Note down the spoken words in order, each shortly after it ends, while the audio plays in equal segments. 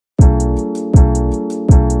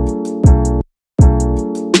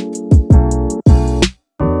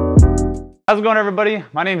How's it going, everybody?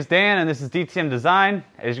 My name is Dan and this is DTM Design.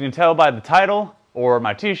 As you can tell by the title or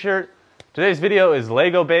my t-shirt, today's video is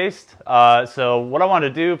Lego based. So what I wanted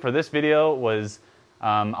to do for this video was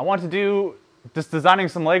I want to do just designing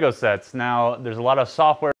some Lego sets. Now there's a lot of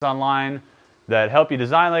softwares online that help you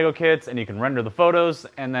design Lego kits and you can render the photos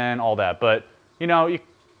and then all that. But you know,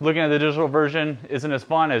 looking at the digital version isn't as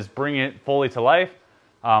fun as bringing it fully to life.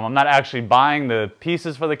 I'm not actually buying the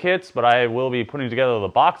pieces for the kits, but I will be putting together the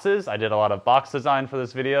boxes. I did a lot of box design for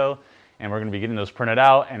this video, and we're going to be getting those printed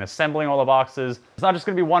out and assembling all the boxes. It's not just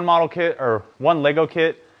going to be one model kit or one Lego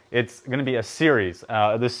kit. It's going to be a series.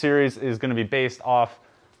 This series is going to be based off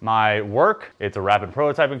my work. It's a rapid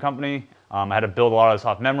prototyping company. I had to build a lot of this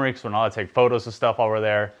off memory because we're not allowed to take photos of stuff while we're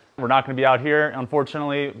there. We're not going to be out here,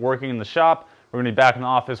 unfortunately, working in the shop. We're going to be back in the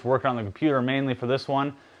office working on the computer mainly for this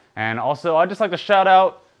one. And also, I'd just like to shout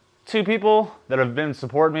out two people that have been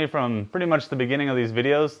supporting me from pretty much the beginning of these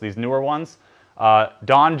videos, these newer ones.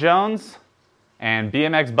 Don Jones and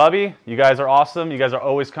BMX Bubby. You guys are awesome. You guys are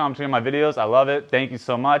always commenting on my videos. I love it. Thank you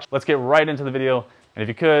so much. Let's get right into the video. And if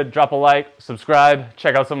you could, drop a like, subscribe,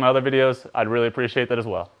 check out some of my other videos. I'd really appreciate that as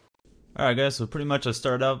well. Alright guys, so pretty much I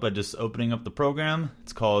started out by just opening up the program.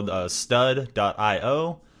 It's called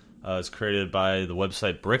stud.io. It's created by the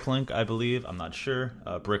website Bricklink, I believe. I'm not sure.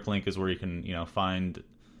 Bricklink is where you can, find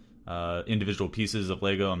individual pieces of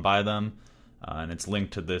Lego and buy them. And it's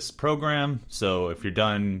linked to this program. So if you're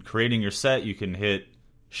done creating your set, you can hit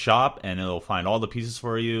shop and it'll find all the pieces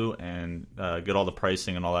for you and get all the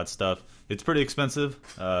pricing and all that stuff. It's pretty expensive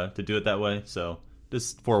to do it that way. So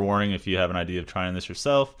just forewarning if you have an idea of trying this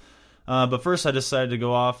yourself. But first I decided to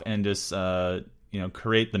go off and just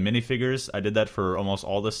create the minifigures. I did that for almost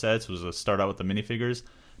all the sets, was to start out with the minifigures.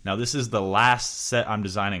 Now this is the last set I'm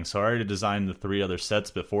designing, so I already designed the 3 other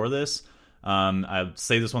sets before this. I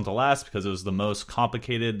say this one to last because it was the most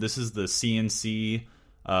complicated. This is the CNC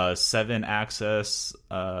 7-axis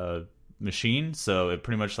machine, so it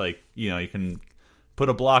pretty much you can put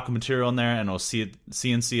a block of material in there and it'll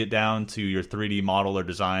CNC it down to your 3D model or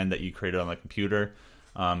design that you created on the computer.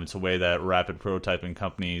 It's a way that rapid prototyping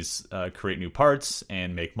companies create new parts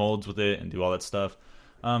and make molds with it and do all that stuff.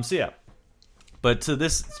 So yeah. But to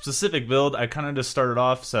this specific build, I kind of just started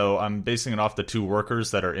off, so I'm basing it off the 2 workers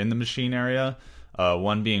that are in the machine area.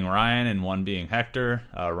 One being Ryan and one being Hector.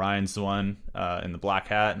 Ryan's the one in the black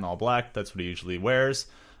hat and all black. That's what he usually wears.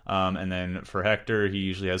 And then for Hector, he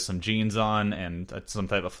usually has some jeans on and some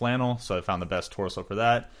type of flannel, so I found the best torso for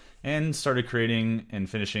that. And started creating and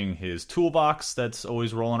finishing his toolbox that's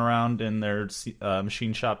always rolling around in their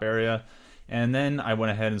machine shop area. And then I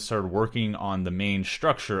went ahead and started working on the main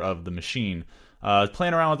structure of the machine.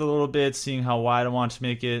 Playing around with it a little bit, seeing how wide I want to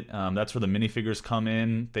make it. That's where the minifigures come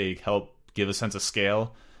in. They help give a sense of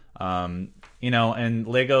scale. And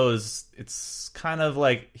Lego it's kind of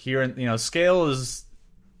like here, scale is,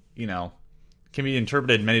 can be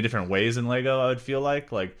interpreted many different ways in Lego, I would feel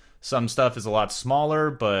like. Like, some stuff is a lot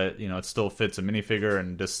smaller, but it still fits a minifigure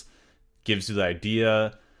and just gives you the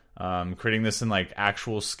idea. Creating this in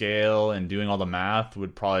actual scale and doing all the math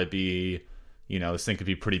would probably be, this thing could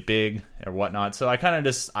be pretty big or whatnot. So I kind of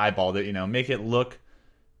just eyeballed it, make it look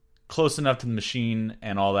close enough to the machine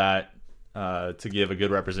and all that to give a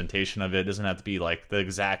good representation of it. It doesn't have to be the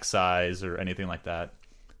exact size or anything like that.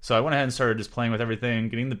 So I went ahead and started just playing with everything,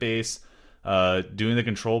 getting the base, doing the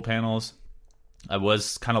control panels. I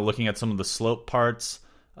was kind of looking at some of the slope parts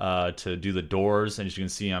to do the doors, and as you can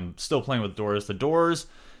see, I'm still playing with doors. The doors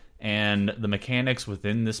and the mechanics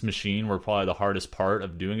within this machine were probably the hardest part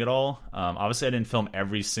of doing it all. Obviously, I didn't film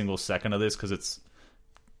every single second of this because it's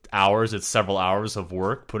several hours of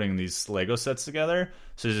work putting these Lego sets together.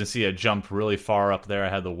 So as you can see, I jumped really far up there. I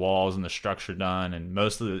had the walls and the structure done, and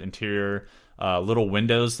most of the interior little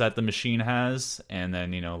windows that the machine has, and then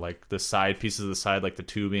the side pieces of the side, like the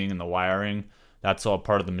tubing and the wiring. That's all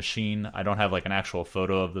part of the machine. I don't have an actual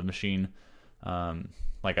photo of the machine.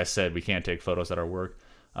 Like I said, we can't take photos at our work.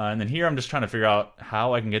 And then here I'm just trying to figure out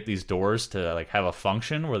how I can get these doors to have a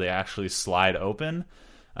function where they actually slide open.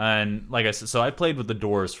 And like I said, so I played with the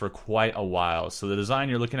doors for quite a while. So the design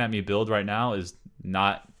you're looking at me build right now is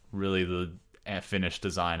not really the finished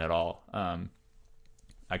design at all.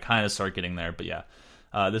 I kind of start getting there, but yeah.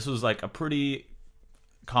 This was a pretty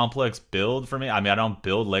complex build for me. I mean, I don't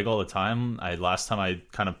build Lego all the time. Last time I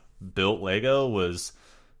kind of built Lego was,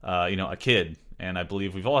 a kid, and I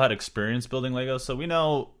believe we've all had experience building Lego, so we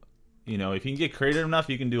know, if you can get creative enough,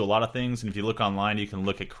 you can do a lot of things. And if you look online, you can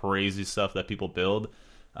look at crazy stuff that people build,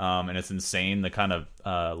 and it's insane the kind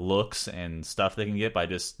of looks and stuff they can get by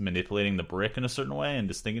just manipulating the brick in a certain way and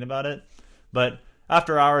just thinking about it. But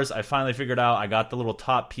after hours, I finally figured out, I got the little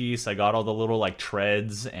top piece, I got all the little like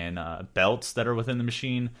treads and belts that are within the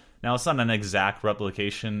machine. Now, it's not an exact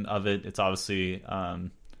replication of it. It's obviously,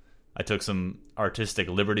 I took some artistic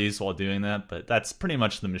liberties while doing that, but that's pretty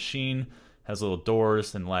much the machine. Has little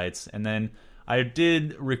doors and lights. And then I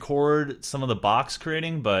did record some of the box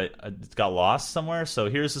creating, but it got lost somewhere. So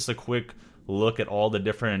here's just a quick look at all the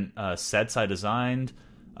different sets I designed.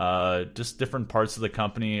 Just different parts of the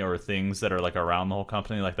company or things that are like around the whole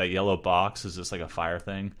company. Like that yellow box is just like a fire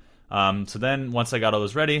thing. So then once I got all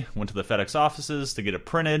those ready, went to the FedEx offices to get it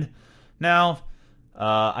printed. Now,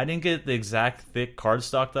 I didn't get the exact thick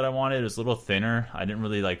cardstock that I wanted. It was a little thinner. I didn't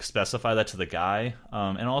really like specify that to the guy.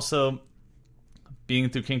 And also, being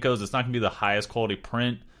through Kinko's, it's not going to be the highest quality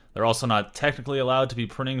print. They're also not technically allowed to be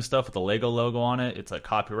printing stuff with the Lego logo on it. It's a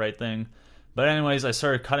copyright thing. But anyways, I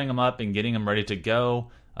started cutting them up and getting them ready to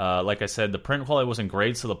go. Like I said, the print quality wasn't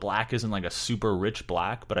great, so the black isn't like a super rich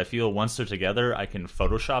black. But I feel once they're together, I can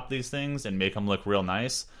Photoshop these things and make them look real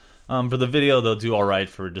nice. For the video, they'll do all right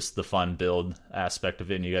for just the fun build aspect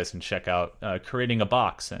of it. And you guys can check out creating a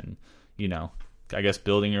box and, you know, I guess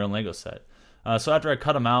building your own Lego set. So after I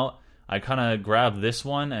cut them out, I kind of grabbed this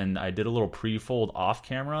one and I did a little pre-fold off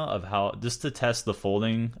camera of how, just to test the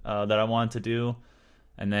folding that I wanted to do.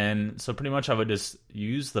 And then, so pretty much I would just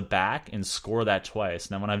use the back and score that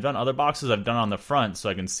twice. Now, when I've done other boxes, I've done it on the front so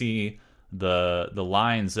I can see the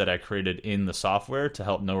lines that I created in the software to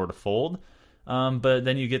help know where to fold. But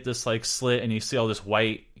then you get this like slit and you see all this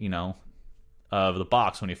white, you know, of the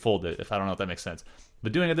box when you fold it, if I don't know if that makes sense.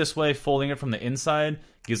 But doing it this way, folding it from the inside,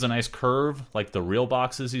 gives a nice curve like the real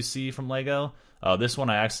boxes you see from Lego. This one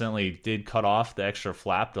I accidentally did cut off the extra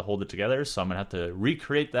flap to hold it together, so I'm going to have to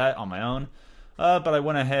recreate that on my own. But I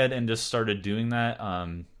went ahead and just started doing that.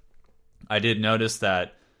 I did notice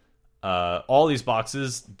that all these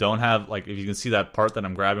boxes don't have, like, if you can see that part that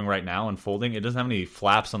I'm grabbing right now and folding, it doesn't have any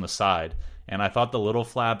flaps on the side. And I thought the little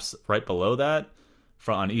flaps right below that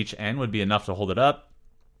on each end would be enough to hold it up.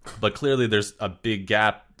 But clearly there's a big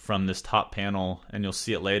gap from this top panel, and you'll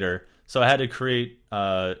see it later. So I had to create,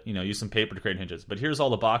 use some paper to create hinges. But here's all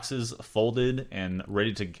the boxes folded and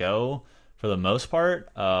ready to go for the most part.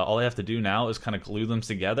 All I have to do now is kind of glue them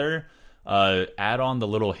together, add on the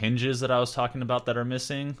little hinges that I was talking about that are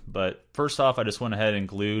missing. But first off, I just went ahead and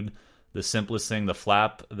glued the simplest thing, the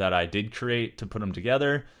flap that I did create to put them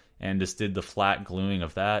together, and just did the flat gluing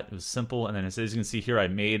of that. It was simple. And then as you can see here, I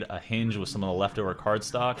made a hinge with some of the leftover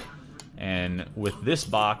cardstock. And with this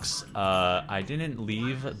box, I didn't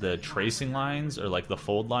leave the tracing lines or like the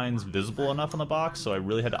fold lines visible enough on the box, so I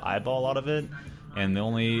really had to eyeball a lot of it. And the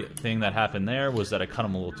only thing that happened there was that I cut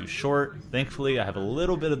them a little too short. Thankfully, I have a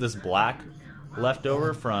little bit of this black left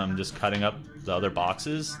over from just cutting up the other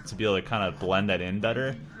boxes to be able to kind of blend that in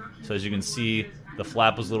better. So as you can see, the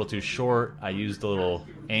flap was a little too short. I used a little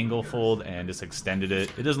angle fold and just extended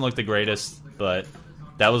it. It doesn't look the greatest, but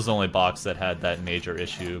that was the only box that had that major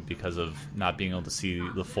issue because of not being able to see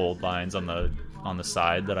the fold lines on the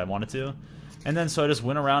side that I wanted to. And then so I just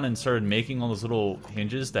went around and started making all those little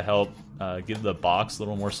hinges to help give the box a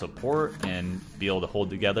little more support and be able to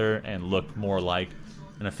hold together and look more like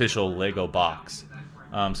an official Lego box.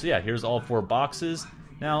 So yeah, here's all 4 boxes.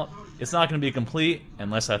 Now, it's not going to be complete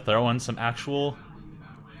unless I throw in some actual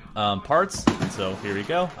parts. And so here we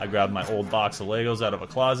go. I grabbed my old box of Legos out of a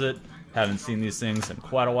closet. Haven't seen these things in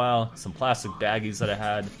quite a while. Some plastic baggies that I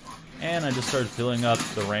had. And I just started filling up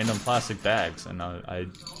the random plastic bags. And I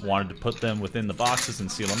wanted to put them within the boxes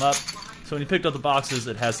and seal them up. So when you picked up the boxes,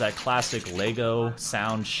 it has that classic Lego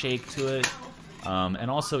sound shake to it.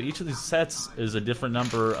 And also, each of these sets is a different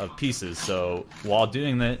number of pieces. So while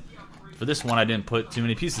doing that, for this one, I didn't put too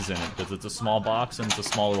many pieces in it because it's a small box and it's a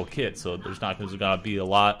small little kit. So there's going to be a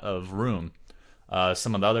lot of room.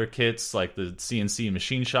 Some of the other kits, like the CNC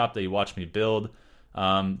machine shop that you watched me build,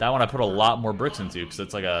 that one I put a lot more bricks into because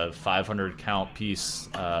it's like a 500 count piece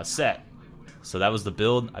set. So that was the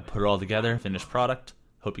build. I put it all together, finished product.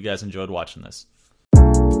 Hope you guys enjoyed watching this.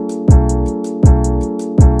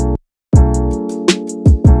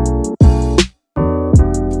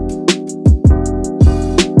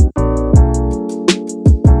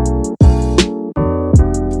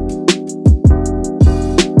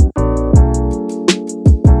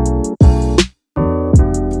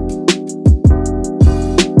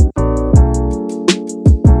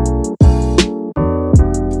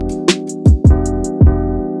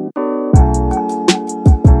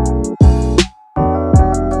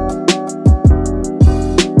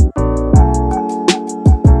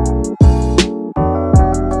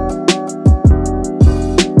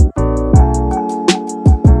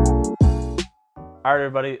 All right,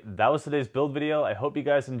 everybody, that was today's build video. I hope you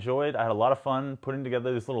guys enjoyed. I had a lot of fun putting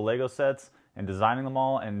together these little Lego sets and designing them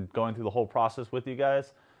all and going through the whole process with you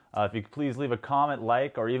guys. If you could please leave a comment,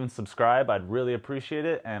 like, or even subscribe, I'd really appreciate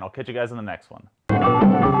it, and I'll catch you guys in the next one.